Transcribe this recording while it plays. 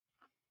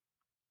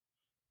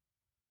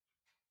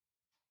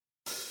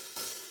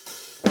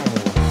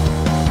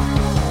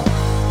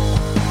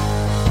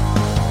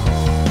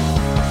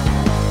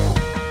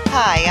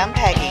I'm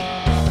Peggy.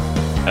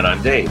 And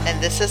I'm Dave.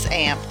 And this is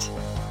Amped.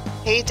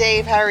 Hey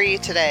Dave, how are you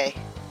today?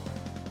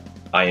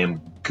 I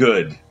am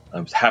good.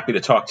 I'm happy to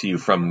talk to you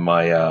from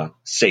my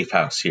safe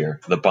house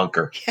here, the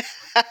bunker.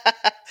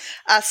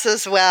 Us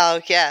as well,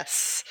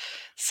 yes.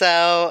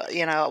 So,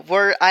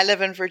 I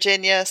live in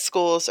Virginia.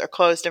 Schools are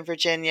closed in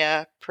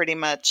Virginia pretty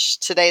much.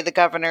 Today the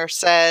governor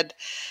said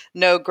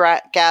no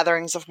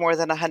gatherings of more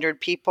than 100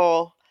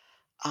 people.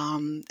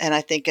 And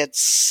I think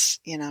it's,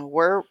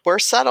 we're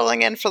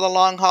settling in for the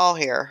long haul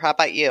here. How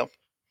about you?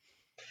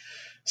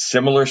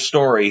 Similar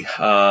story.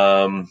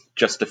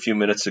 Just a few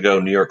minutes ago,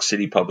 New York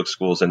City Public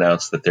Schools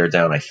announced that they're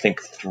down, I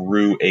think,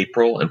 through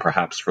April and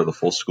perhaps for the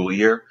full school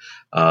year.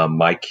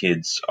 My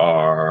kids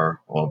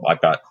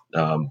I've got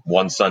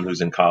one son who's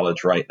in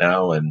college right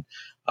now, and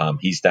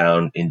he's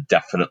down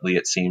indefinitely,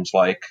 it seems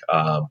like.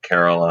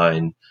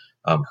 Caroline,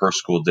 her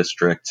school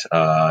district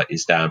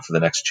is down for the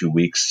next 2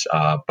 weeks,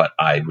 but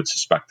I would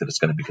suspect that it's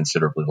going to be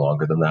considerably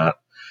longer than that.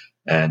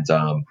 And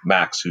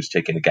Max, who's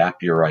taking a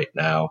gap year right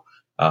now,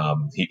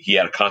 he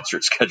had a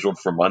concert scheduled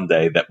for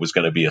Monday that was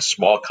going to be a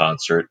small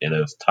concert in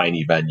a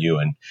tiny venue,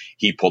 and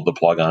he pulled the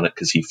plug on it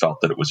because he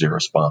felt that it was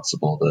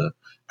irresponsible to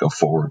go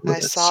forward with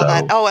it. I saw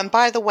that. Oh, and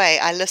by the way,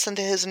 I listened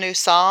to his new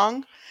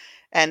song,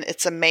 and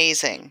it's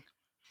amazing.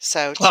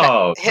 So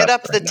hit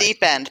up the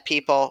Deep End,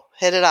 people.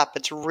 Hit it up.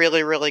 It's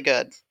really, really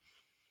good.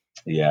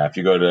 Yeah, if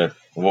you go to,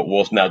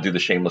 we'll now do the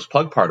shameless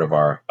plug part of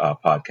our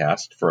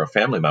podcast for a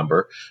family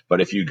member,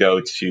 but if you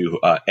go to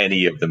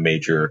any of the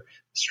major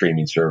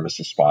streaming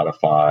services,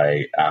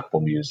 Spotify, Apple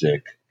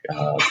Music,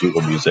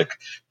 Google Music,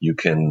 you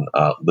can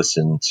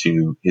listen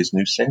to his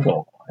new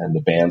single, and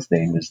the band's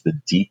name is The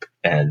Deep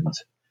End.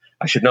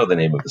 I should know the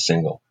name of the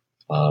single,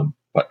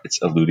 but it's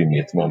eluding me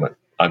at the moment.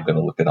 I'm going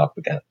to look it up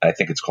again. I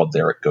think it's called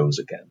There It Goes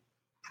Again.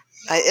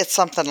 It's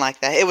something like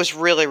that. It was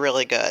really,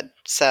 really good.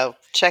 So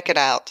check it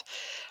out.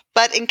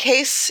 But in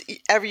case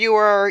you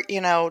are,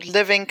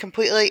 living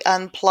completely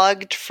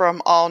unplugged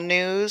from all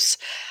news,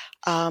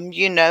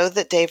 you know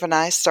that Dave and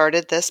I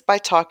started this by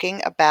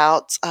talking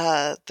about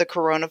the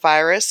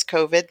coronavirus,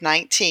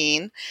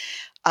 COVID-19,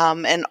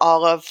 and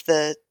all of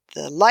the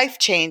life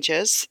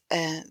changes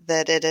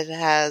that it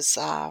has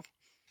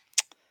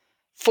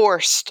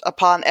forced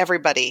upon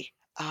everybody,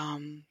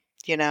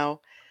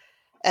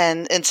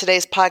 And in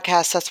today's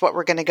podcast, that's what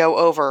we're going to go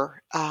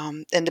over.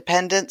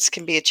 Independence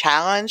can be a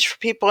challenge for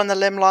people in the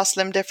limb loss,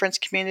 limb difference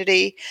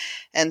community,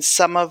 and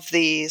some of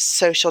the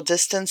social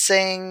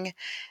distancing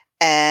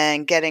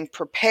and getting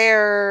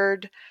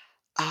prepared,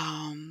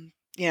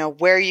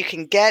 where you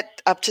can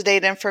get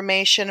up-to-date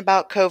information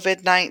about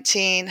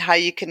COVID-19, how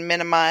you can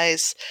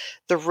minimize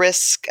the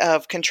risk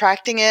of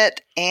contracting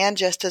it, and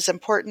just as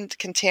important,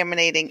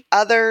 contaminating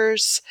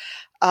others.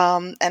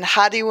 And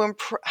how do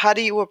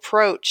you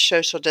approach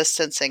social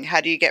distancing?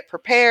 How do you get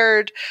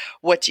prepared?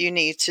 What do you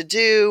need to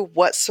do?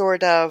 What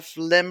sort of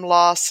limb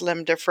loss,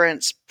 limb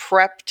difference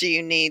prep do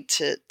you need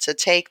to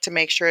take to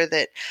make sure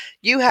that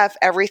you have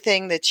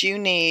everything that you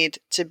need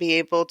to be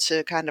able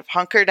to kind of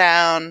hunker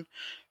down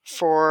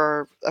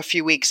for a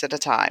few weeks at a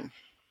time?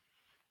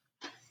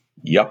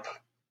 Yep.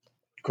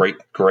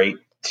 Great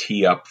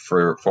tee up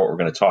for what we're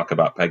going to talk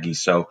about, Peggy.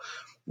 So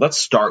let's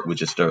start with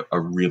just a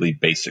really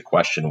basic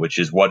question, which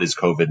is, what is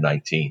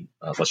COVID-19?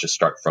 Let's just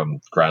start from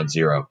ground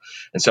zero.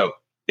 And so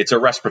it's a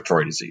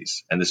respiratory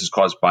disease, and this is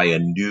caused by a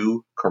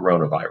new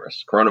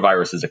coronavirus.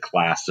 Coronavirus is a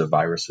class of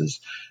viruses,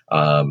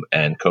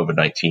 and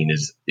COVID-19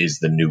 is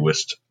the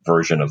newest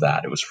version of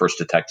that. It was first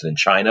detected in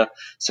China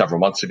several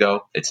months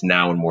ago. It's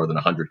now in more than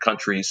 100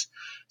 countries.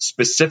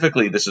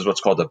 Specifically, this is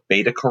what's called a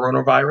beta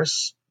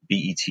coronavirus,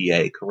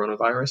 BETA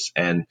coronavirus,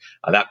 and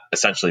that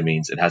essentially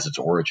means it has its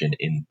origin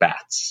in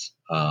bats.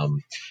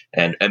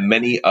 And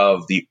many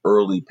of the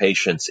early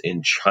patients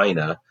in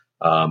China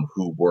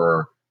who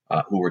were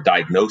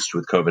diagnosed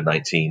with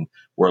COVID-19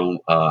 were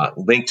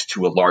linked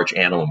to a large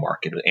animal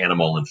market, an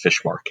animal and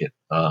fish market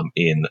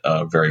in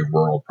a very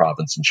rural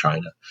province in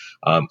China.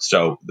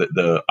 So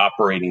the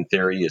operating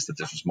theory is that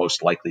this was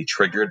most likely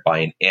triggered by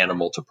an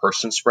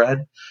animal-to-person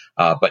spread,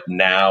 but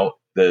now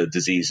the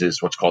disease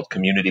is what's called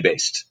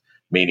community-based,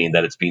 meaning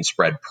that it's being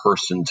spread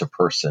person to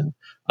person.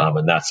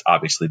 And that's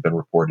obviously been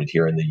reported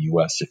here in the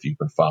U.S. if you've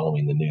been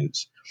following the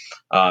news.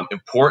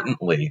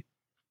 Importantly,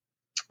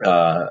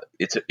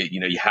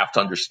 you have to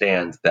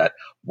understand that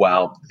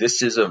while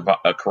this is a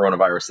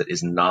coronavirus that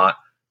is not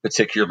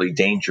particularly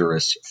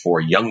dangerous for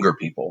younger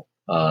people,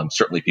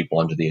 certainly people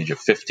under the age of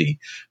 50,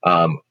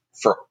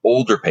 for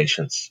older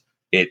patients,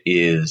 it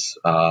is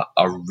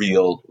a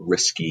real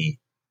risky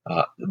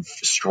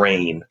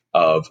strain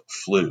of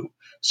flu.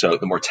 So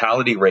the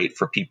mortality rate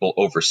for people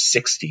over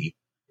 60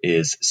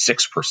 is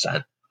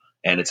 6%,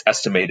 and it's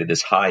estimated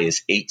as high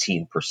as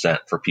 18%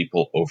 for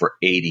people over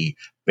 80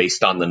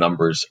 based on the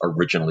numbers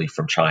originally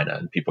from China.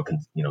 And people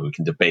can, we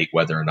can debate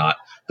whether or not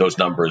those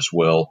numbers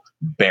will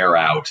bear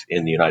out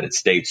in the United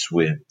States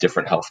with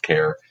different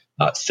healthcare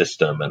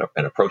system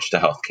and approach to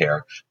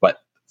healthcare. But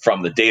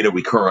from the data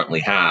we currently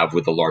have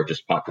with the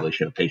largest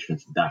population of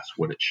patients, that's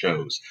what it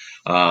shows.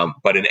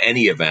 But in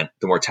any event,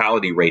 the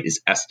mortality rate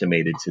is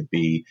estimated to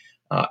be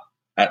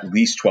at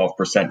least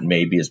 12%,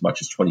 maybe as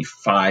much as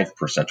 25%,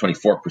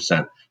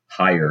 24%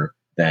 higher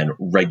than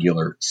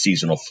regular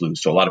seasonal flu.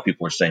 So a lot of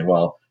people are saying,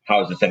 well,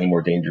 how is this any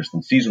more dangerous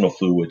than seasonal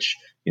flu, which,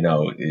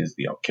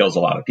 kills a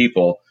lot of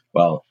people?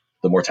 Well,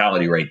 the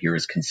mortality rate here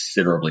is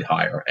considerably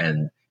higher,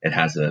 and it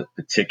has a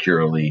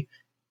particularly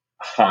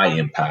high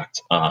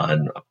impact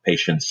on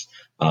patients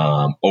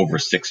over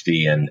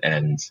 60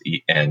 and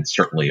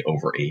certainly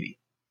over 80.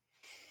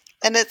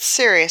 And it's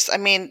serious. I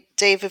mean,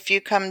 Dave, if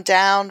you come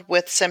down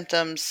with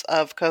symptoms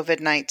of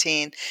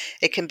COVID-19,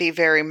 it can be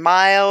very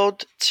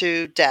mild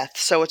to death.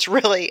 So it's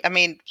really, I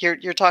mean,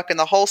 you're talking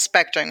the whole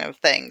spectrum of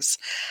things.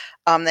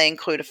 They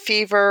include a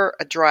fever,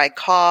 a dry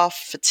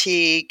cough,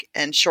 fatigue,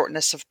 and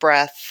shortness of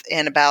breath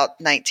in about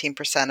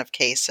 19% of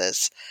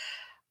cases.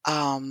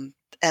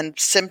 And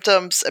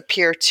symptoms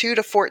appear 2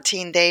 to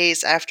 14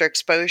 days after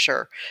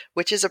exposure,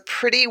 which is a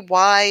pretty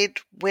wide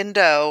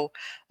window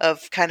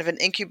of kind of an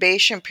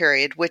incubation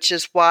period, which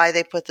is why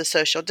they put the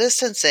social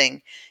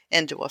distancing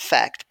into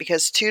effect.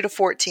 Because 2 to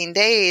 14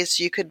 days,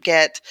 you could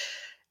get,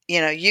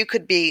 you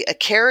could be a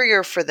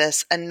carrier for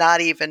this and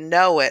not even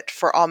know it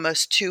for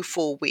almost 2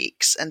 full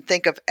weeks. And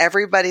think of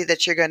everybody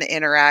that you're going to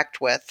interact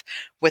with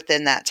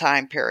within that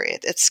time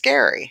period. It's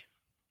scary.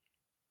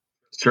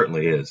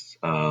 Certainly is.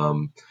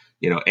 And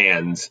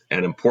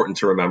important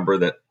to remember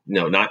that,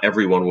 not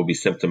everyone will be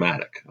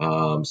symptomatic.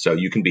 So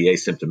you can be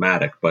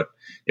asymptomatic, but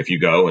if you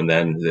go and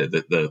then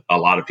a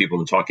lot of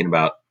people are talking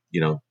about,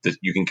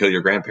 you can kill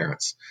your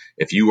grandparents.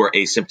 If you are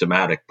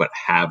asymptomatic, but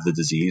have the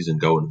disease and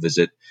go and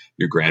visit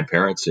your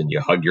grandparents and you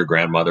hug your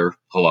grandmother,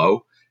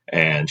 hello,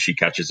 and she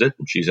catches it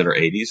and she's in her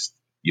 80s,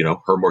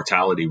 her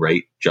mortality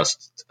rate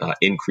just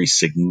increased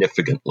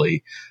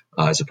significantly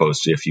as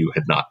opposed to if you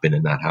had not been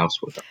in that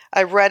house with her.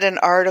 I read an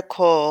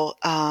article,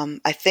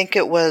 I think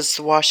it was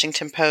the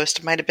Washington Post,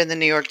 it might have been the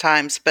New York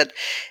Times, but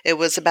it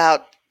was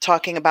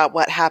talking about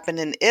what happened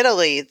in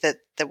Italy, that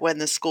when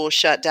the school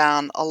shut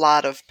down, a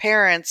lot of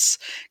parents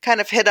kind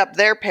of hit up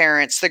their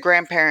parents, the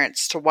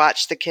grandparents, to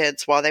watch the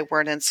kids while they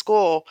weren't in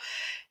school.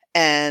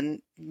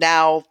 And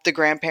now the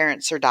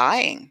grandparents are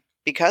dying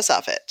because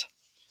of it.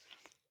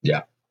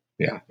 Yeah.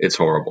 Yeah, it's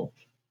horrible.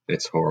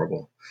 It's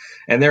horrible.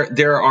 And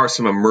there are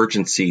some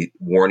emergency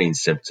warning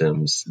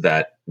symptoms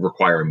that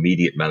require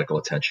immediate medical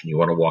attention. You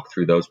want to walk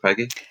through those,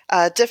 Peggy?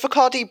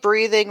 Difficulty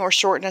breathing or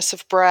shortness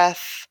of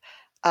breath,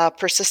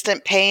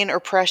 persistent pain or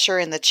pressure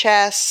in the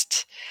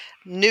chest,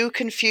 new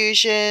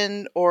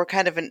confusion or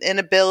kind of an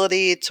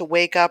inability to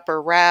wake up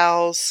or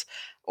rouse,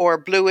 or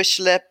bluish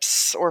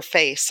lips or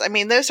face. I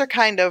mean, those are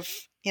kind of,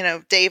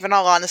 Dave, in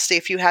all honesty,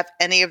 if you have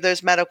any of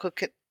those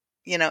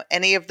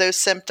any of those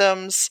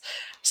symptoms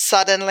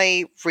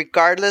suddenly,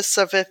 regardless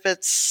of if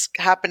it's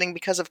happening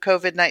because of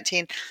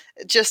COVID-19,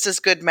 just as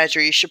good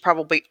measure, you should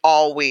probably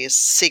always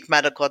seek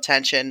medical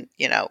attention,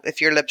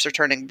 if your lips are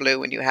turning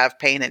blue and you have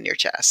pain in your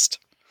chest.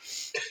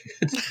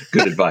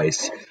 Good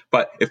advice.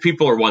 But if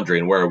people are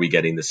wondering, where are we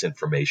getting this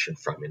information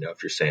from?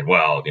 If you're saying,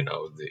 well,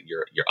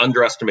 you're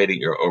underestimating,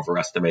 you're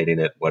overestimating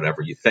it,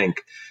 whatever you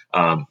think,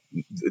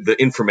 the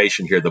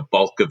information here, the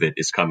bulk of it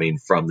is coming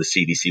from the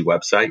CDC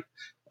website.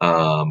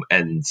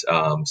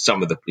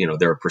 Some of the,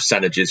 there are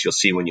percentages you'll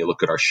see when you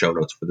look at our show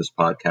notes for this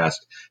podcast.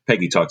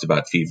 Peggy talked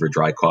about fever,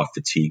 dry cough,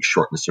 fatigue,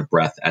 shortness of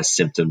breath as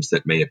symptoms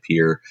that may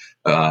appear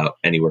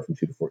anywhere from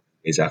 2 to 14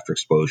 days after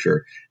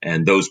exposure.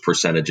 And those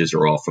percentages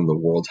are all from the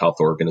World Health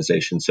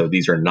Organization. So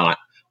these are not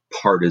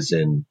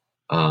partisan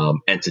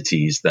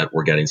entities that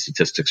we're getting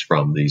statistics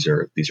from. These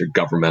are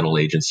governmental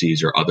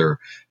agencies or other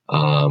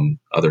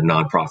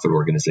nonprofit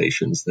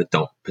organizations that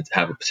don't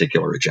have a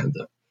particular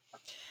agenda.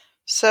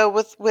 So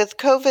with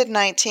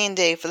COVID-19,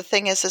 Dave, the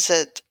thing is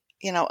that,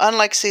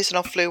 unlike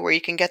seasonal flu where you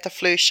can get the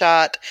flu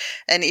shot,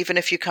 and even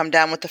if you come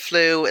down with the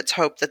flu, it's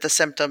hoped that the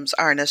symptoms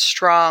aren't as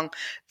strong.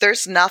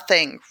 There's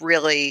nothing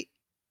really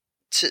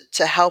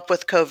to help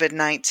with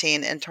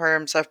COVID-19 in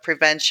terms of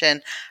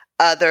prevention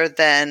other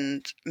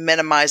than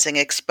minimizing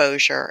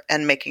exposure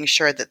and making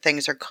sure that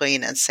things are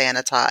clean and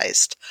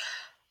sanitized.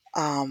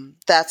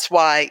 That's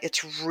why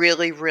it's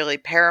really, really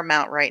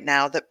paramount right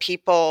now that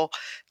people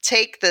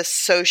take this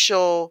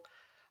social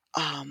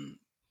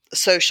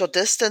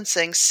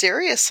distancing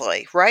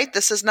seriously, right?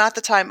 This is not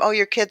the time, oh,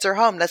 your kids are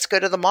home. Let's go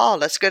to the mall.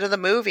 Let's go to the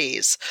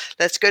movies.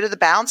 Let's go to the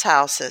bounce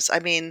houses. I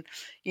mean,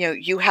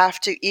 you have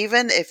to,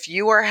 even if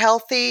you are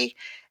healthy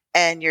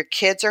and your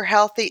kids are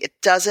healthy, it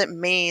doesn't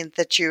mean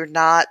that you're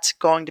not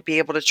going to be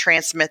able to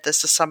transmit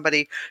this to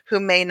somebody who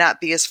may not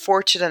be as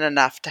fortunate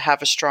enough to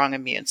have a strong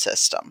immune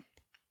system.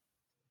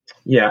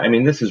 Yeah, I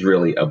mean, this is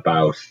really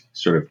about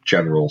sort of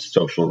general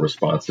social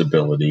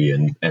responsibility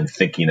and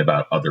thinking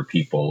about other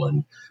people.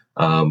 And,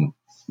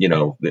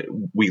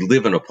 we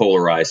live in a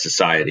polarized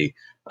society,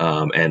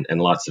 and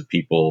lots of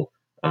people,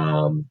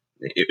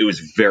 it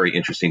was very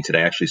interesting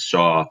today. I actually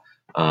saw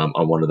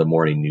on one of the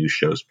morning news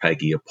shows,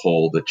 Peggy, a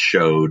poll that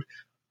showed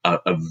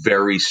a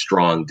very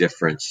strong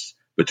difference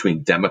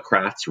between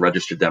Democrats,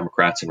 registered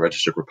Democrats, and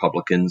registered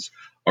Republicans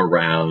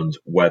around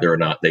whether or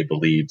not they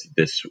believed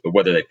this,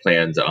 whether they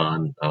planned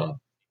on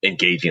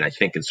engaging, I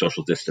think, in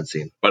social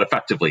distancing, but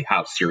effectively,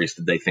 how serious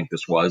did they think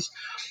this was?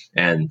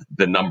 And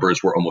the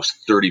numbers were almost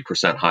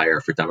 30% higher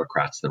for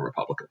Democrats than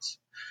Republicans.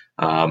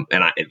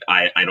 And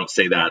I don't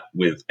say that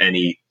with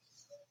any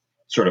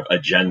sort of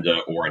agenda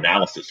or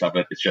analysis of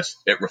it. It's just,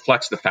 it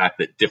reflects the fact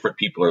that different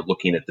people are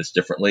looking at this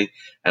differently.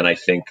 And I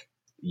think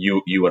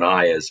you and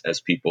I,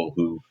 as people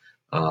who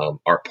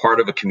are part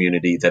of a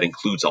community that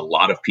includes a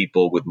lot of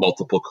people with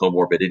multiple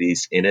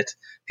comorbidities in it,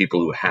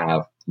 people who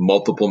have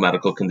multiple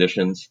medical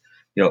conditions,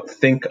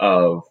 think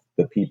of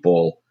the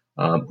people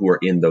who are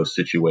in those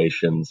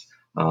situations.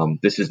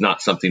 This is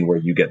not something where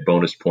you get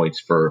bonus points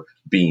for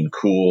being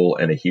cool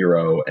and a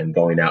hero and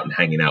going out and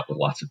hanging out with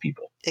lots of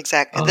people.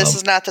 Exactly. This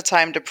is not the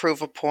time to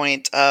prove a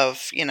point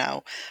of,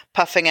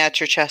 puffing out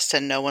your chest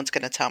and no one's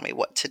going to tell me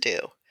what to do.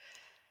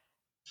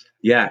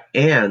 Yeah.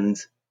 And,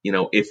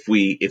 if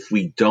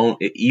we don't,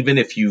 even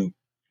if you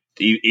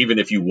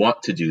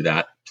want to do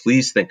that,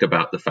 please think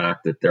about the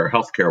fact that there are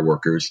healthcare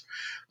workers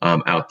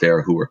out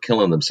there who are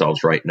killing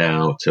themselves right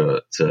now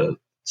to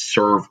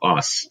serve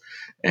us.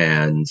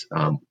 And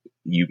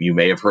you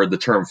may have heard the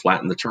term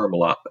flatten the curve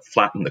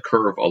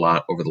a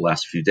lot over the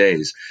last few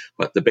days.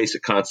 But the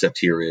basic concept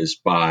here is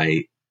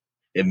by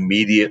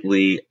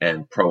immediately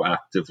and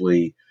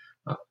proactively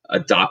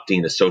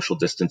adopting a social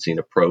distancing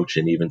approach,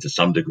 and even to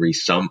some degree,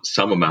 some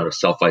amount of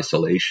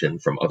self-isolation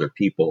from other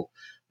people,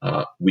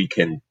 we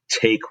can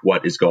take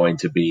what is going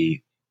to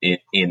be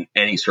in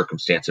any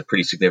circumstance a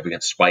pretty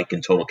significant spike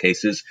in total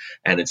cases,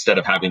 and instead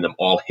of having them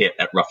all hit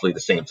at roughly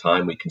the same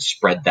time, we can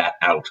spread that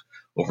out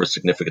over a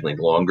significantly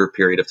longer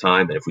period of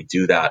time. And if we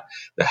do that,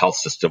 the health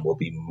system will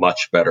be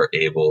much better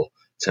able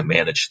to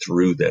manage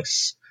through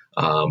this.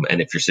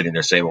 And if you're sitting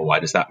there saying, well, why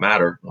does that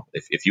matter? Well,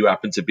 if you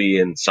happen to be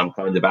in some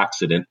kind of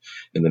accident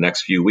in the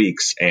next few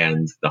weeks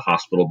and the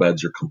hospital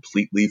beds are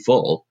completely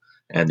full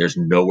and there's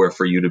nowhere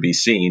for you to be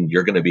seen,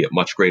 you're going to be at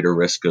much greater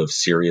risk of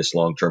serious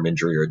long-term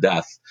injury or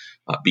death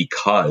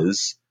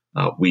because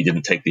we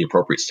didn't take the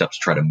appropriate steps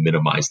to try to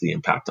minimize the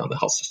impact on the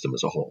health system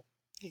as a whole.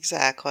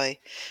 Exactly.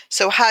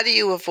 So how do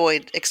you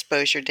avoid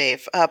exposure,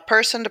 Dave?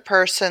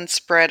 Person-to-person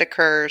spread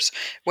occurs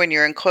when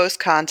you're in close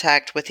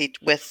contact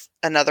with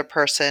another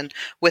person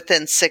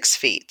within 6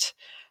 feet.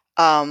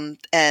 And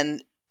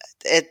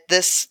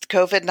this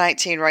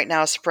COVID-19 right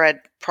now is spread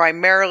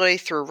primarily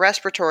through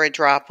respiratory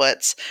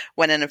droplets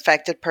when an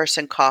infected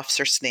person coughs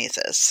or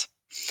sneezes.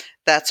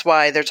 That's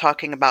why they're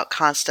talking about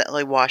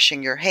constantly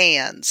washing your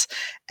hands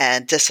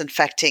and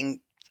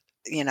disinfecting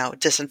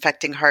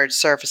hard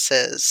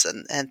surfaces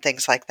and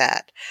things like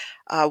that.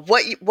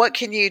 What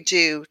can you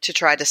do to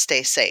try to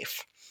stay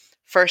safe?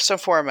 First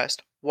and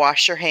foremost,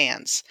 wash your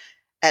hands.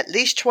 At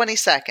least 20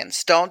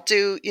 seconds. Don't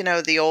do,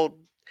 the old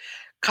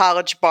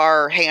college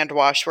bar hand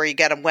wash where you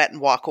get them wet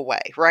and walk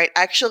away, right?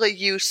 Actually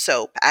use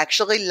soap.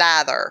 Actually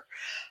lather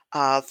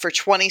for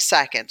 20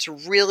 seconds.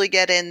 Really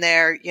get in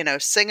there,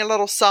 sing a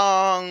little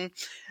song,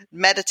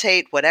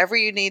 meditate, whatever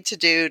you need to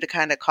do to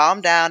kind of calm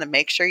down and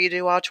make sure you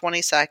do all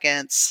 20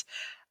 seconds.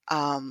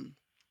 And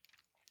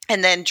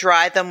then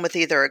dry them with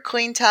either a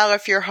clean towel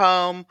if you're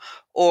home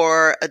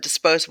or a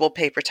disposable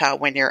paper towel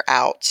when you're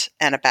out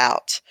and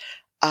about.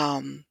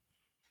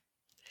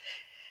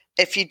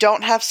 If you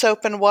don't have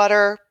soap and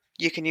water,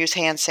 you can use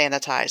hand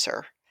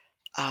sanitizer,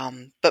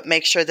 but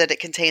make sure that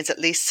it contains at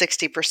least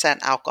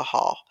 60%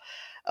 alcohol.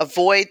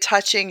 Avoid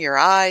touching your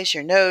eyes,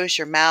 your nose,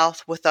 your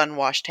mouth with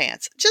unwashed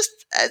hands. Just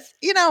as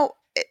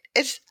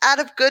it's out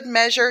of good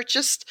measure.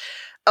 Just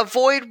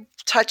avoid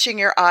touching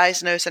your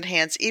eyes, nose, and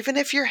hands, even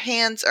if your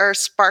hands are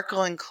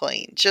sparkling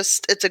clean.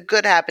 It's a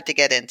good habit to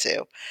get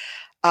into.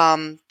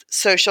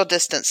 Social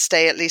distance.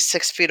 Stay at least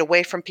 6 feet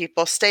away from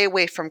people. Stay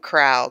away from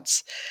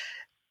crowds.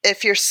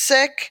 If you're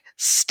sick,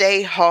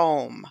 stay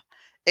home,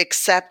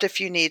 except if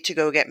you need to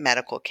go get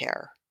medical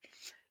care.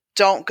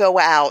 Don't go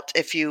out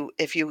if you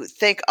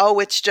think, oh,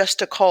 it's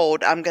just a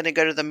cold, I'm going to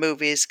go to the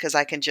movies because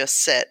I can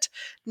just sit.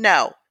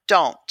 No,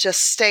 don't.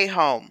 Just stay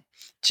home.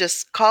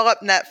 Just call up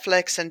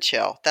Netflix and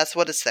chill. That's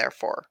what it's there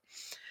for.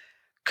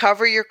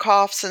 Cover your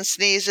coughs and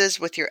sneezes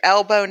with your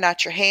elbow,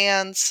 not your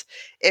hands.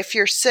 If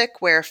you're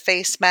sick, wear a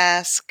face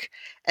mask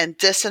and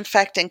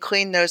disinfect and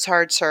clean those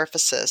hard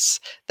surfaces.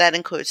 That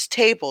includes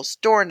tables,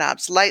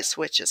 doorknobs, light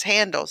switches,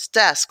 handles,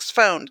 desks,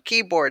 phone,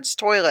 keyboards,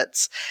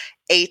 toilets,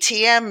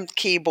 ATM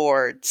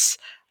keyboards,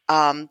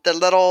 the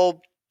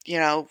little,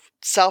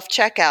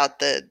 self-checkout,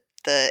 the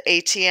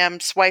ATM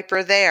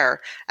swiper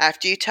there.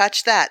 After you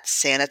touch that,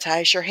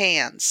 sanitize your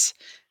hands.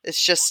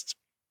 It's just,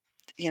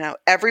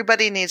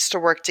 everybody needs to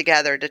work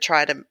together to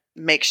try to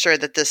make sure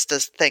that this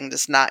thing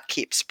does not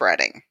keep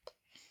spreading.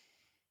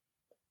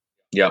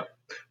 Yep.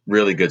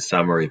 Really good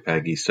summary,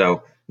 Peggy.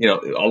 So,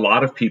 a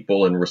lot of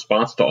people in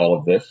response to all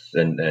of this,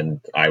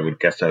 and I would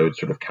guess I would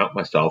sort of count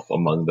myself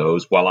among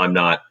those, while I'm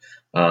not,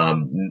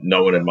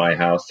 no one in my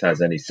house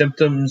has any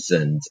symptoms,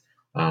 and,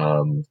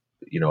 I'm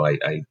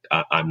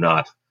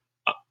not,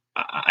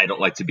 I don't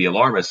like to be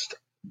alarmist.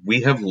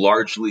 we have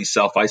largely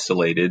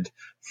self-isolated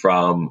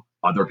from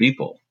other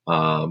people.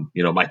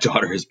 My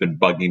daughter has been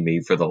bugging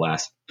me for the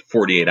last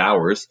 48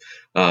 hours.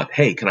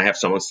 Hey, can I have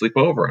someone sleep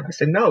over? And I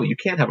said, no, you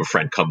can't have a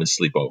friend come and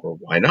sleep over.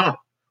 Why not?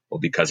 Well,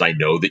 because I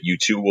know that you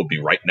two will be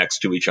right next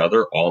to each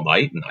other all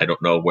night, and I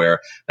don't know where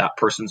that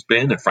person's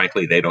been. And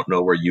frankly, they don't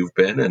know where you've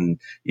been.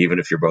 And even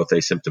if you're both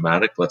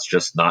asymptomatic, let's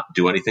just not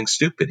do anything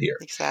stupid here.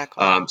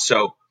 Exactly.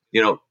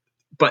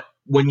 But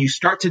when you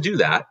start to do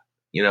that,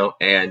 you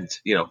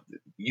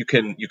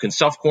can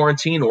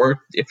self-quarantine, or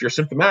if you're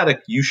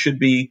symptomatic, you should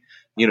be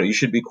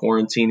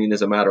quarantining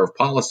as a matter of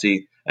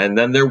policy. And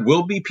then there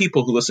will be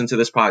people who listen to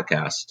this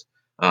podcast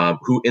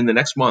who in the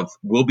next month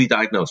will be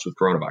diagnosed with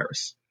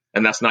coronavirus.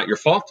 And that's not your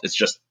fault. It's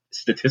just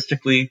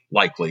statistically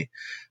likely.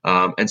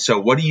 And so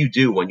what do you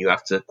do when you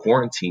have to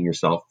quarantine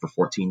yourself for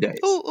 14 days?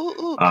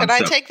 Can I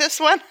take this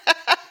one?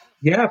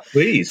 Yeah,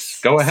 please.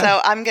 Go ahead.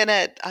 So I'm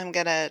gonna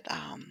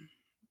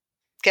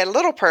get a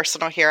little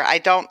personal here. I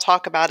don't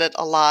talk about it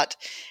a lot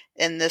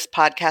in this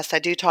podcast. I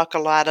do talk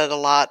about it a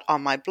lot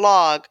on my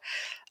blog,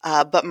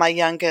 but my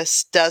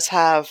youngest does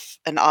have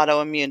an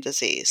autoimmune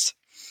disease.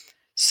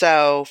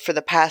 So for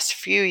the past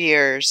few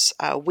years,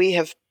 we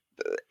have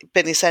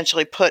been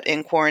essentially put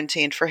in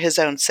quarantine for his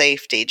own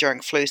safety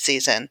during flu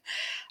season.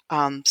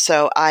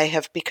 So I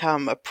have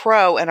become a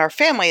pro, and our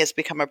family has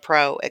become a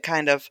pro at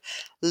kind of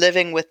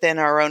living within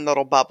our own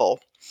little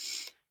bubble.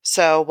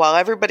 So while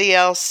everybody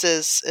else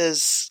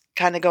is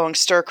kind of going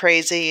stir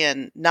crazy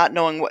and not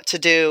knowing what to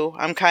do,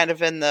 I'm kind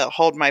of in the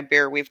hold my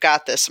beer, we've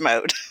got this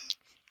mode.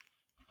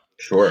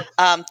 Sure.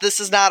 This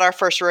is not our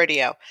first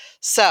rodeo.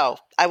 So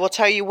I will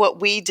tell you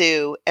what we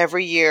do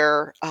every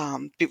year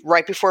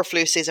right before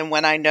flu season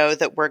when I know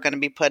that we're going to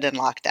be put in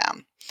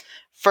lockdown.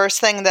 First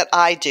thing that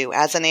I do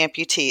as an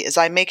amputee is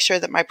I make sure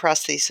that my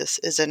prosthesis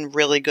is in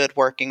really good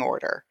working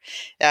order.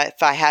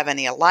 If I have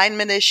any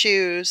alignment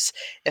issues,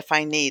 if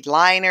I need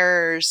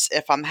liners,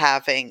 if I'm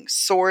having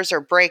sores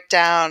or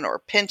breakdown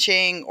or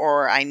pinching,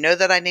 or I know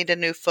that I need a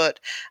new foot,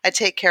 I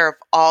take care of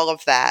all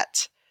of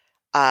that,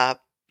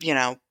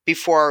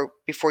 before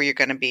you're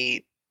going to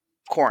be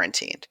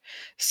quarantined.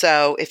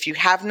 So if you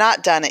have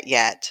not done it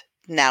yet,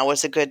 now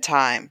is a good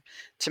time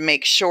to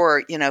make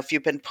sure, if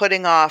you've been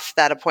putting off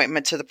that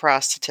appointment to the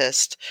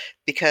prosthetist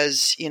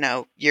because,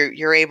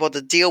 you're able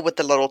to deal with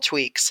the little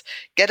tweaks,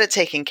 get it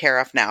taken care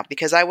of now.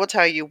 Because I will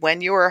tell you,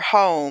 when you are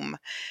home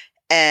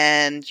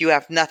and you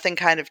have nothing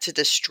kind of to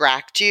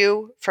distract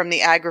you from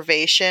the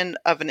aggravation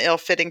of an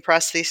ill-fitting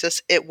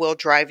prosthesis, it will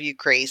drive you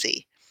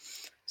crazy.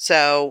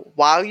 So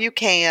while you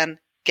can,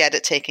 get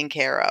it taken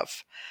care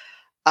of.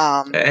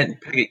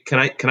 And Peggy,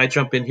 can I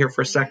jump in here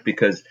for a sec?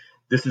 Because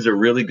this is a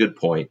really good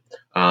point.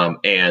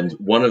 And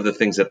one of the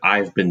things that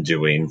I've been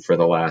doing for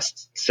the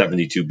last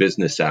 72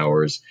 business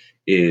hours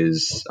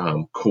is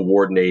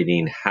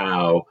coordinating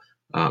how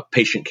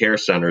patient care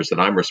centers that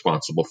I'm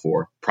responsible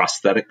for,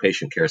 prosthetic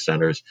patient care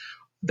centers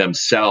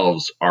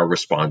themselves, are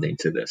responding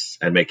to this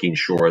and making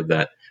sure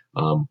that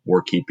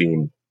we're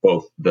keeping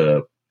both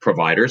the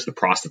providers, the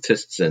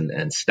prosthetists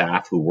and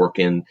staff who work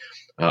in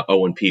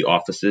O&P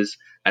offices,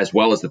 as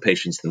well as the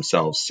patients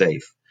themselves,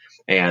 safe.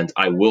 And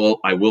I will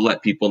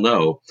let people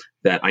know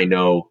that I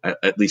know,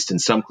 at least in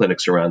some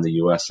clinics around the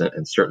U.S.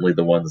 and certainly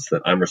the ones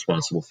that I'm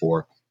responsible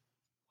for,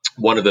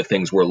 one of the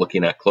things we're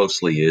looking at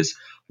closely is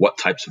what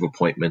types of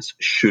appointments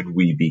should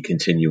we be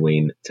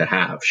continuing to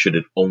have? Should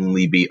it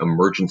only be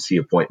emergency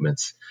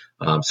appointments,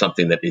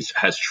 something that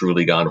has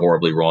truly gone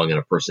horribly wrong and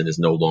a person is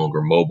no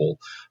longer mobile,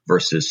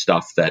 versus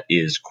stuff that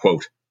is,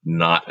 quote,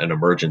 not an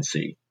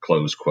emergency,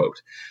 close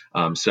quote.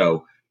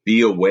 So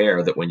be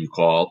aware that when you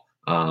call,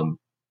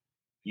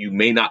 you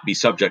may not be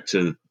subject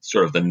to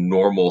sort of the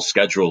normal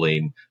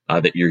scheduling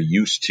that you're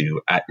used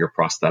to at your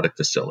prosthetic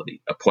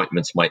facility.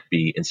 Appointments might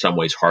be in some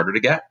ways harder to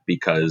get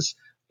because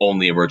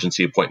only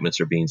emergency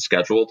appointments are being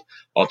scheduled.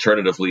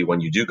 Alternatively,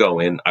 when you do go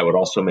in, I would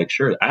also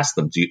ask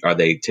them, are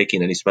they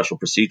taking any special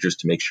procedures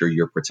to make sure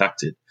you're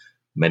protected?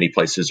 Many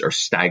places are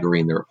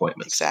staggering their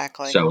appointments.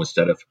 Exactly. So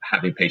instead of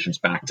having patients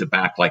back to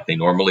back like they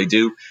normally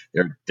do,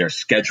 they're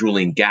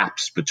scheduling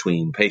gaps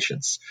between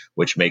patients,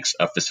 which makes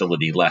a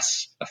facility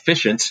less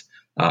efficient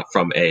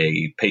from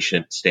a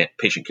patient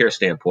care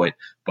standpoint,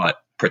 but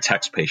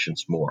protects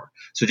patients more.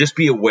 So just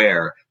be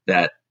aware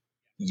that,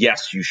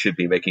 yes, you should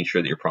be making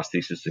sure that your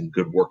prosthesis is in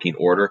good working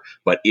order.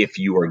 But if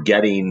you are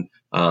getting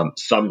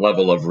some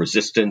level of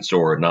resistance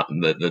or not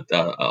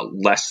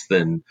less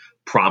than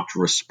prompt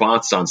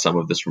response on some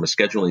of this from a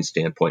scheduling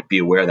standpoint, be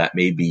aware that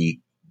may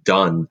be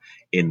done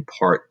in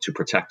part to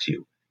protect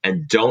you.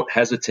 And don't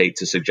hesitate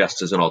to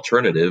suggest as an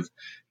alternative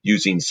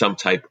using some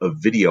type of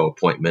video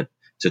appointment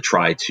to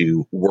try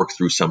to work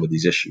through some of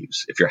these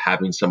issues. If you're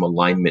having some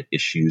alignment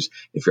issues,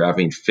 if you're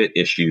having fit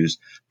issues,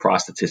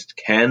 prosthetists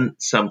can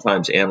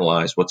sometimes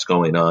analyze what's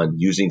going on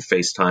using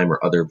FaceTime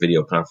or other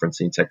video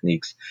conferencing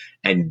techniques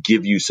and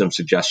give you some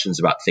suggestions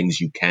about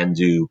things you can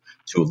do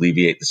to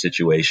alleviate the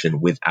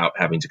situation without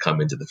having to come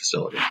into the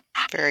facility.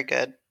 Very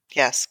good.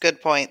 Yes,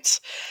 good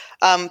points.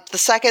 The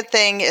second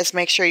thing is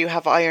make sure you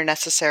have all your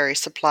necessary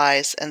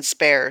supplies and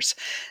spares.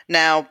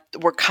 Now,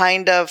 we're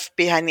kind of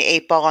behind the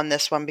eight ball on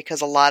this one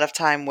because a lot of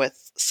time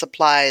with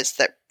supplies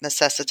that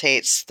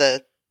necessitates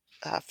the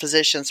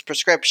physician's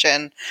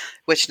prescription,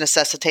 which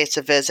necessitates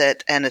a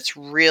visit, and it's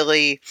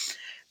really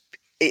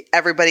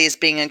everybody is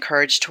being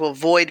encouraged to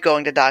avoid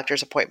going to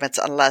doctor's appointments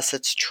unless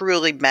it's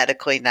truly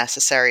medically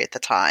necessary at the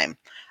time.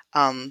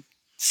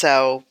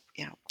 So,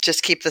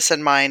 just keep this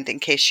in mind in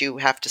case you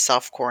have to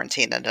self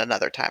quarantine at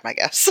another time, I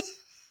guess.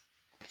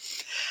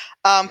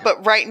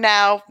 But right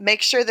now,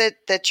 make sure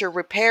that your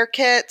repair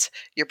kit,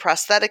 your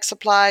prosthetic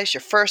supplies,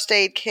 your first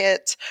aid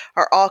kit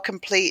are all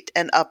complete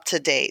and up to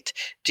date.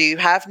 Do you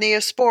have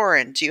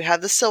Neosporin? Do you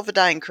have the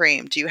Silvadine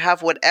cream? Do you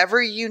have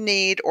whatever you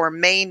need or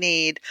may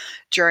need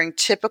during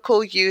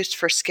typical use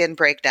for skin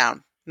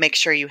breakdown? Make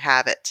sure you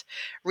have it.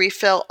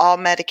 Refill all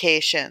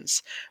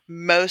medications.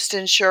 Most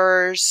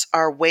insurers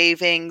are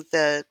waiving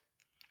the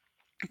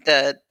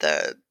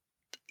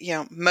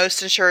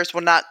most insurers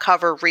will not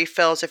cover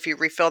refills if you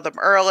refill them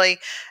early.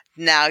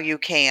 Now you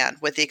can.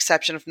 With the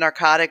exception of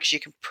narcotics, you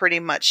can pretty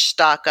much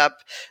stock up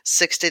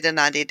 60 to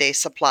 90 day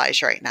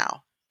supplies right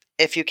now.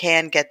 If you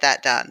can, get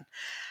that done.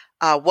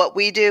 What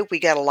we do, we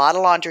get a lot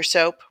of laundry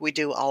soap. We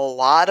do a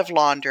lot of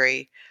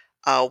laundry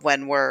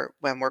when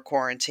we're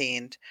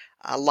quarantined.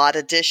 A lot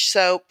of dish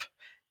soap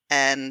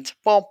and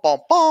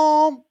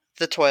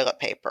the toilet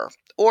paper.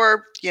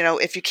 Or,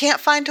 if you can't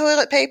find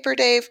toilet paper,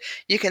 Dave,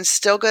 you can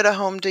still go to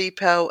Home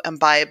Depot and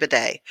buy a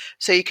bidet.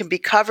 So you can be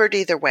covered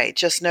either way.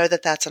 Just know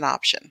that that's an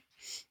option.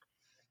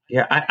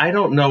 Yeah, I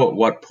don't know at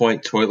what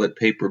point toilet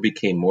paper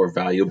became more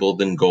valuable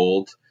than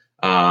gold.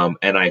 And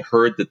I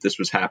heard that this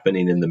was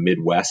happening in the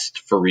Midwest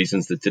for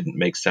reasons that didn't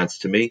make sense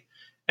to me.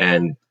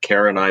 And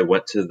Kara and I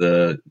went to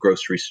the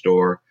grocery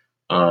store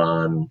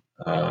on,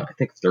 I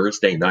think,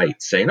 Thursday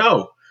night saying,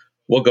 oh,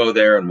 we'll go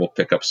there and we'll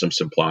pick up some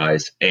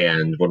supplies.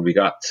 And when we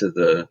got to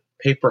the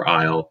paper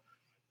aisle,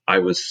 I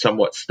was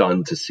somewhat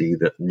stunned to see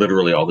that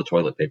literally all the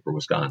toilet paper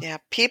was gone. Yeah,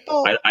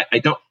 people.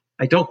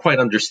 I don't quite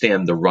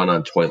understand the run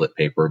on toilet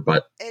paper,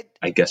 but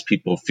I guess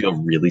people feel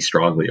really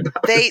strongly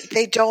about it.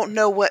 They don't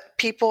know what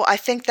people. I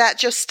think that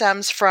just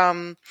stems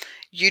from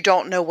you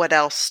don't know what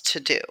else to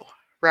do,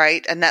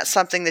 right? And that's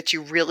something that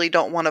you really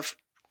don't want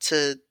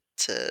to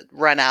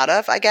run out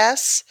of, I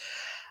guess.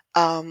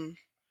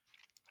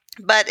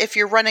 But if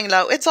you're running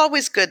low, it's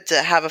always good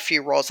to have a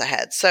few rolls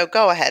ahead. So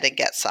go ahead and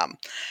get some.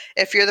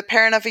 If you're the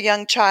parent of a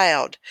young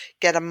child,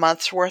 get a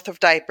month's worth of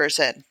diapers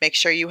in. Make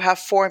sure you have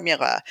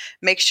formula.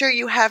 Make sure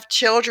you have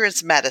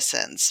children's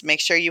medicines.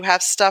 Make sure you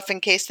have stuff in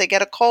case they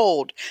get a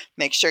cold.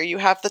 Make sure you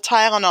have the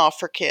Tylenol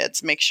for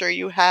kids. Make sure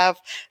you have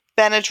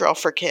Benadryl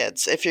for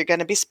kids. If you're going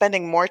to be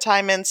spending more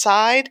time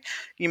inside,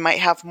 you might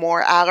have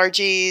more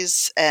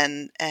allergies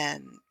and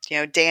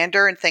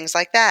dander and things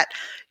like that.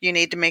 You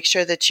need to make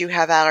sure that you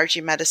have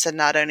allergy medicine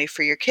not only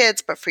for your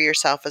kids, but for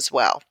yourself as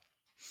well.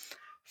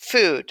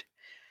 Food.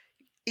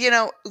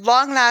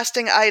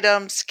 Long-lasting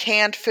items,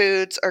 canned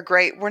foods are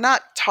great. We're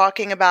not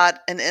talking about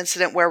an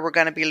incident where we're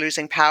going to be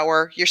losing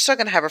power. You're still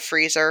going to have a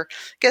freezer.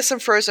 Get some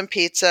frozen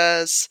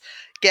pizzas.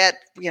 Get,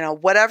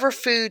 whatever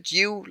food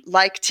you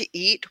like to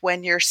eat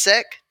when you're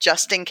sick,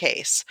 just in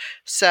case.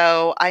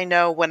 So I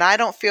know when I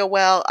don't feel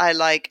well, I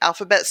like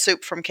alphabet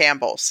soup from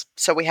Campbell's.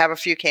 So we have a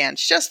few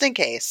cans just in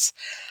case,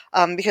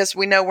 because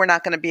we know we're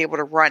not going to be able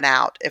to run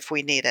out if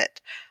we need it.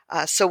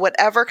 So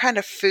whatever kind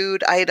of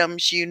food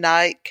items you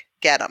like,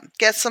 get them.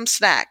 Get some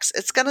snacks.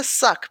 It's going to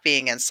suck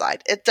being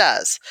inside. It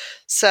does.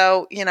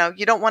 So, you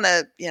don't want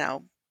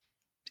to,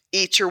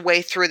 eat your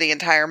way through the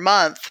entire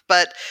month,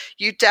 but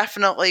you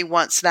definitely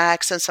want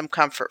snacks and some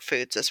comfort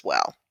foods as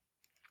well.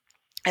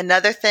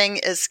 Another thing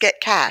is get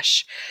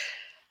cash.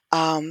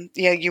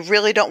 You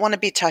really don't want to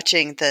be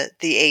touching the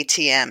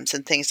ATMs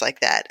and things like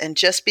that. And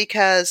just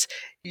because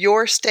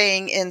you're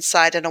staying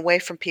inside and away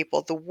from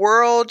people, the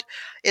world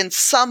in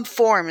some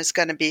form is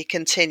going to be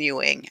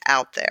continuing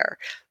out there.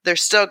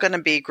 There's still going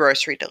to be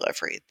grocery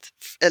delivery,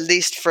 at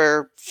least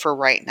for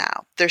right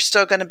now. There's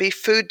still going to be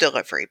food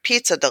delivery,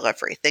 pizza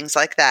delivery, things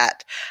like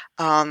that.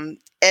 And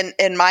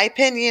in my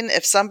opinion,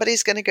 if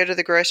somebody's going to go to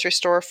the grocery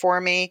store for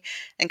me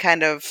and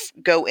kind of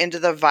go into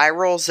the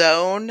viral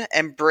zone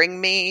and bring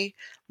me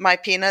my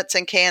peanuts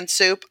and canned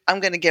soup,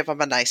 I'm going to give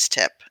them a nice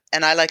tip.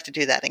 And I like to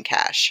do that in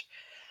cash.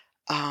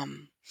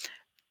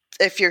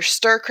 If you're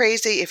stir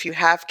crazy, if you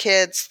have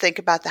kids, think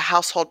about the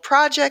household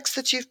projects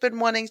that you've been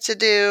wanting to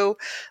do.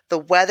 The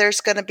weather's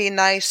going to be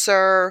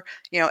nicer.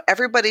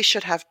 Everybody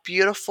should have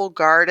beautiful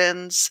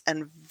gardens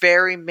and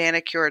very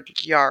manicured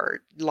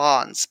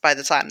lawns by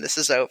the time this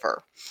is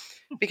over.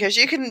 Because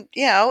you can,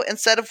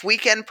 instead of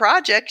weekend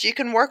projects, you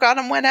can work on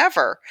them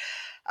whenever.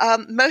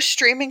 Most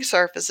streaming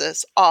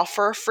services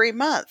offer a free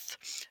month.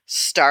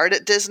 Start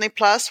at Disney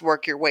Plus,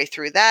 work your way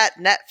through that,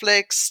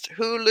 Netflix,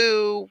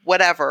 Hulu,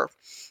 whatever.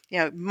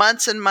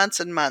 Months and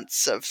months and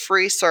months of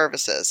free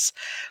services.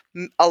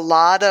 A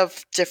lot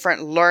of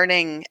different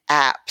learning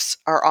apps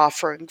are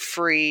offering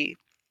free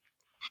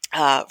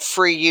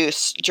free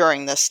use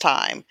during this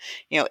time.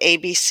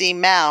 ABC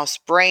Mouse,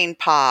 Brain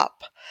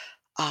Pop.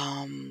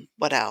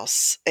 What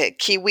else?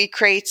 Kiwi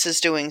Crates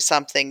is doing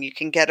something. You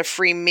can get a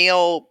free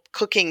meal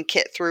cooking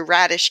kit through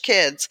Radish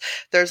Kids.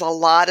 There's a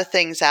lot of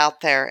things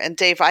out there. And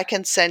Dave, I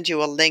can send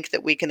you a link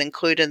that we can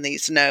include in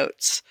these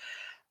notes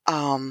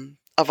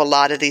of a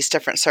lot of these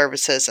different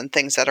services and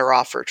things that are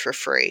offered for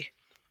free.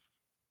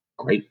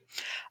 Great.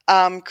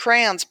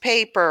 Crayons,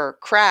 paper,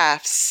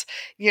 crafts.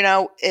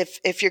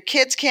 If your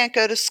kids can't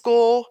go to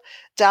school,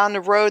 down the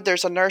road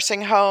there's a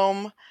nursing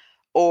home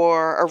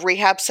or a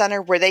rehab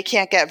center where they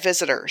can't get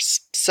visitors.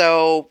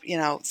 So,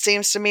 it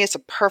seems to me it's a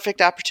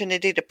perfect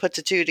opportunity to put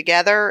the two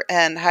together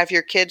and have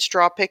your kids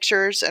draw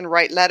pictures and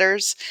write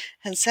letters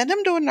and send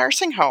them to a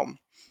nursing home.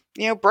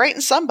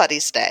 Brighten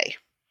somebody's day.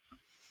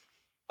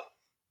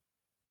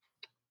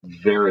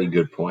 Very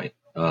good point.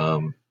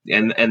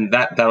 And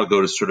that'll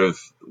go to sort of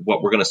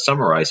what we're going to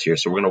summarize here.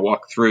 So we're going to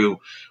walk through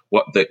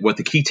what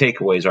the key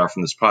takeaways are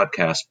from this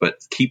podcast, but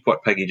keep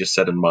what Peggy just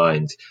said in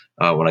mind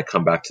when I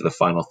come back to the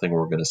final thing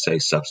we're going to say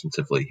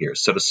substantively here.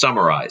 So to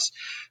summarize,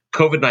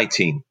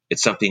 COVID-19,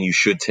 it's something you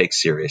should take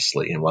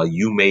seriously. And while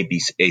you may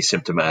be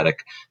asymptomatic,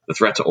 the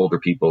threat to older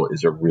people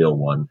is a real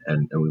one,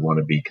 and we want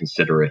to be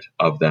considerate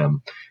of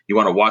them. You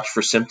want to watch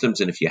for symptoms,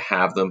 and if you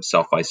have them,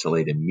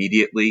 self-isolate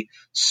immediately.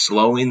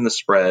 Slowing the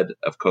spread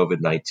of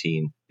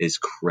COVID-19 is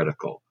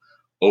critical.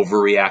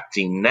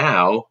 Overreacting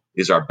now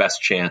is our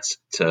best chance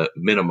to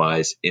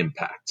minimize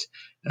impact.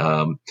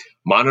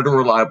 Monitor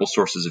reliable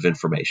sources of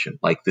information,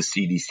 like the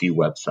CDC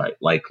website,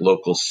 like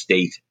local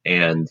state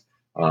and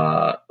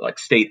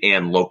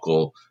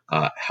local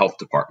health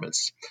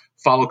departments.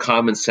 Follow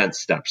common sense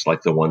steps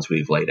like the ones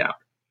we've laid out: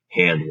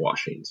 hand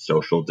washing,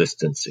 social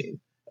distancing,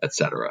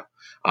 etc.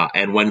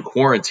 And when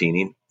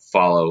quarantining,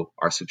 follow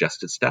our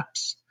suggested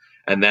steps.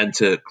 And then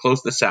to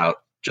close this out,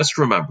 just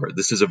remember,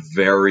 this is a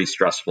very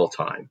stressful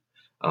time.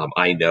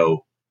 I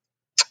know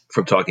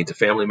from talking to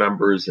family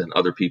members and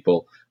other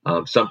people,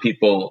 some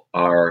people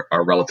are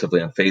relatively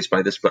unfazed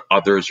by this, but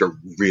others are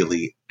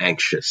really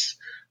anxious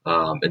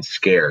and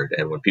scared.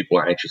 And when people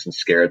are anxious and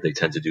scared, they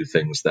tend to do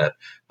things that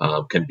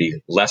can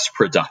be less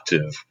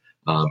productive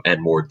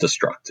and more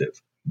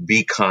destructive.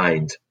 Be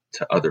kind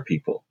to other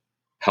people.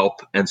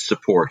 Help and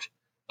support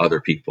other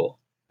people,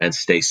 and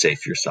stay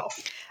safe yourself.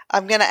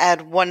 I'm going to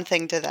add one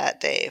thing to that,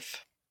 Dave.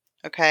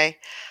 Okay.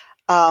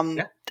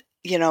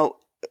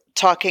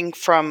 Talking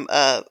from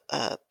a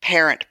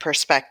parent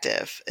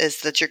perspective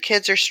is that your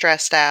kids are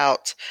stressed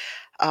out.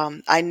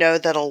 I know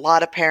that a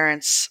lot of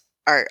parents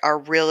are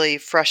really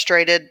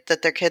frustrated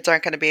that their kids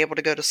aren't going to be able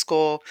to go to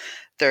school.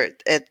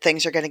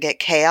 Things are going to get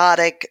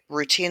chaotic.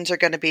 Routines are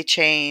going to be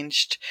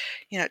changed.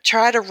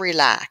 Try to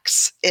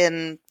relax.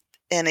 In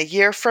a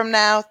year from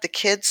now, the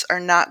kids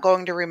are not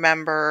going to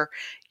remember,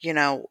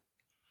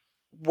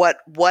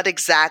 what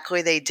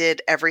exactly they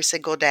did every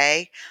single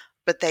day,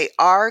 but they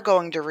are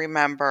going to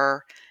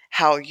remember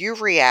how you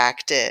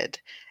reacted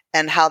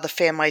and how the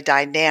family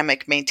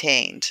dynamic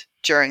maintained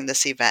during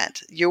this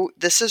event.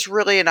 This is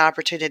really an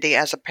opportunity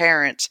as a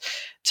parent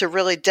to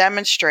really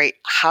demonstrate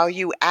how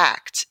you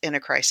act in a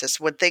crisis.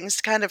 When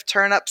things kind of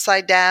turn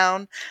upside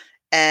down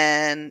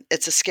and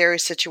it's a scary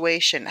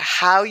situation,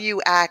 how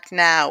you act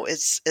now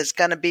is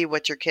going to be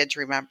what your kids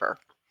remember.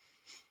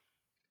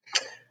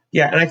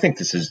 Yeah, and I think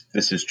this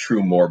is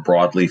true more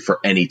broadly for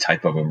any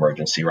type of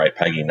emergency, right,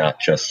 Peggy? Not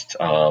just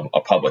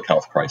a public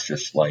health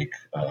crisis like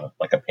a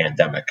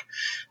pandemic.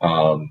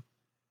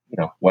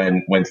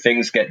 When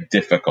things get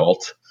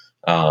difficult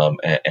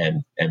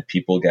and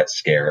people get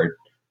scared,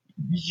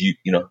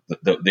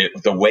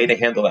 the way to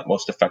handle that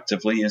most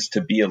effectively is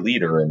to be a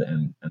leader,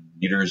 and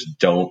leaders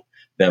don't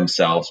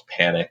themselves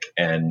panic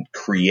and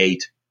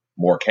create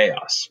more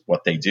chaos.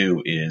 What they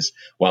do is,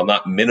 while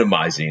not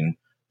minimizing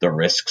the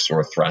risks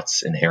or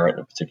threats inherent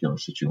in a particular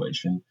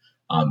situation,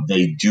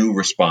 they do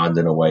respond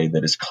in a way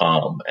that is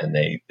calm, and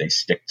they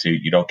stick to,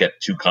 you don't get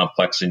too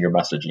complex in your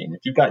messaging.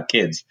 If you've got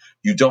kids,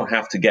 you don't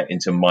have to get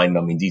into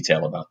mind-numbing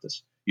detail about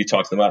this. You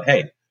talk to them about,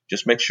 hey,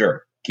 just make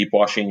sure, keep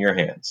washing your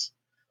hands.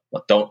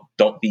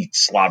 Don't be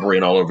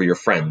slobbering all over your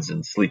friends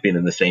and sleeping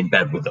in the same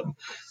bed with them.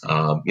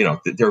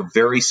 There are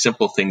very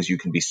simple things you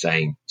can be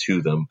saying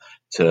to them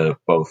to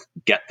both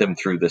get them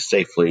through this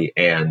safely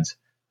and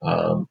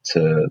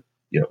to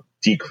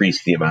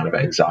decrease the amount of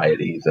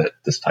anxiety that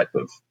this type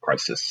of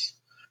crisis,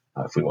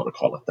 if we want to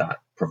call it that,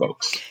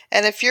 provokes.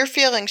 And if you're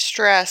feeling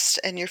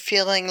stressed and you're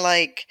feeling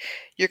like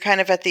you're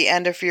kind of at the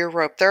end of your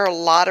rope, there are a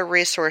lot of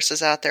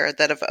resources out there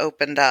that have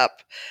opened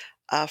up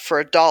for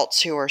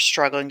adults who are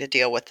struggling to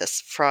deal with this,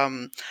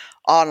 from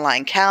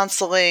online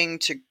counseling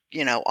to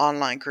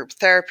online group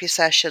therapy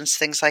sessions,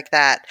 things like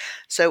that.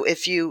 So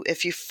if you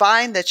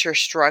find that you're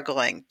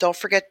struggling,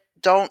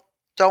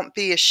 don't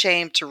be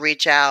ashamed to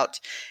reach out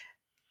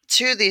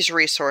to these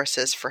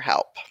resources for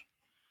help.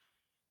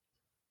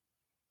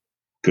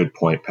 Good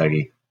point,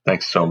 Peggy.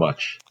 Thanks so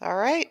much. All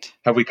right.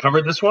 Have we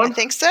covered this one? I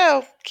think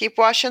so. Keep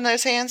washing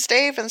those hands,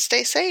 Dave, and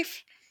stay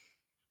safe.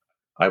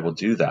 I will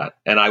do that.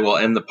 And I will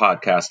end the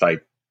podcast.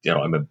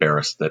 I'm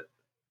embarrassed that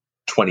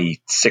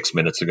 26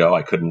 minutes ago,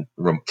 I couldn't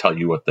tell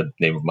you what the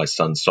name of my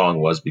son's song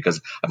was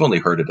because I've only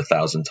heard it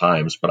 1,000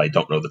 times, but I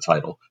don't know the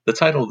title. The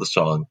title of the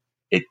song,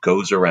 It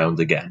Goes Around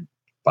Again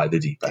by The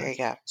Deep End. There you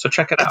go. So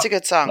check it out. That's a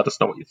good song. Let us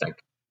know what you think.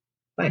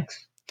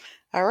 Thanks.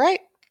 All right.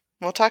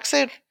 We'll talk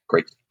soon.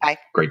 Great. Bye.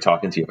 Great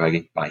talking to you,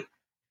 Peggy. Bye.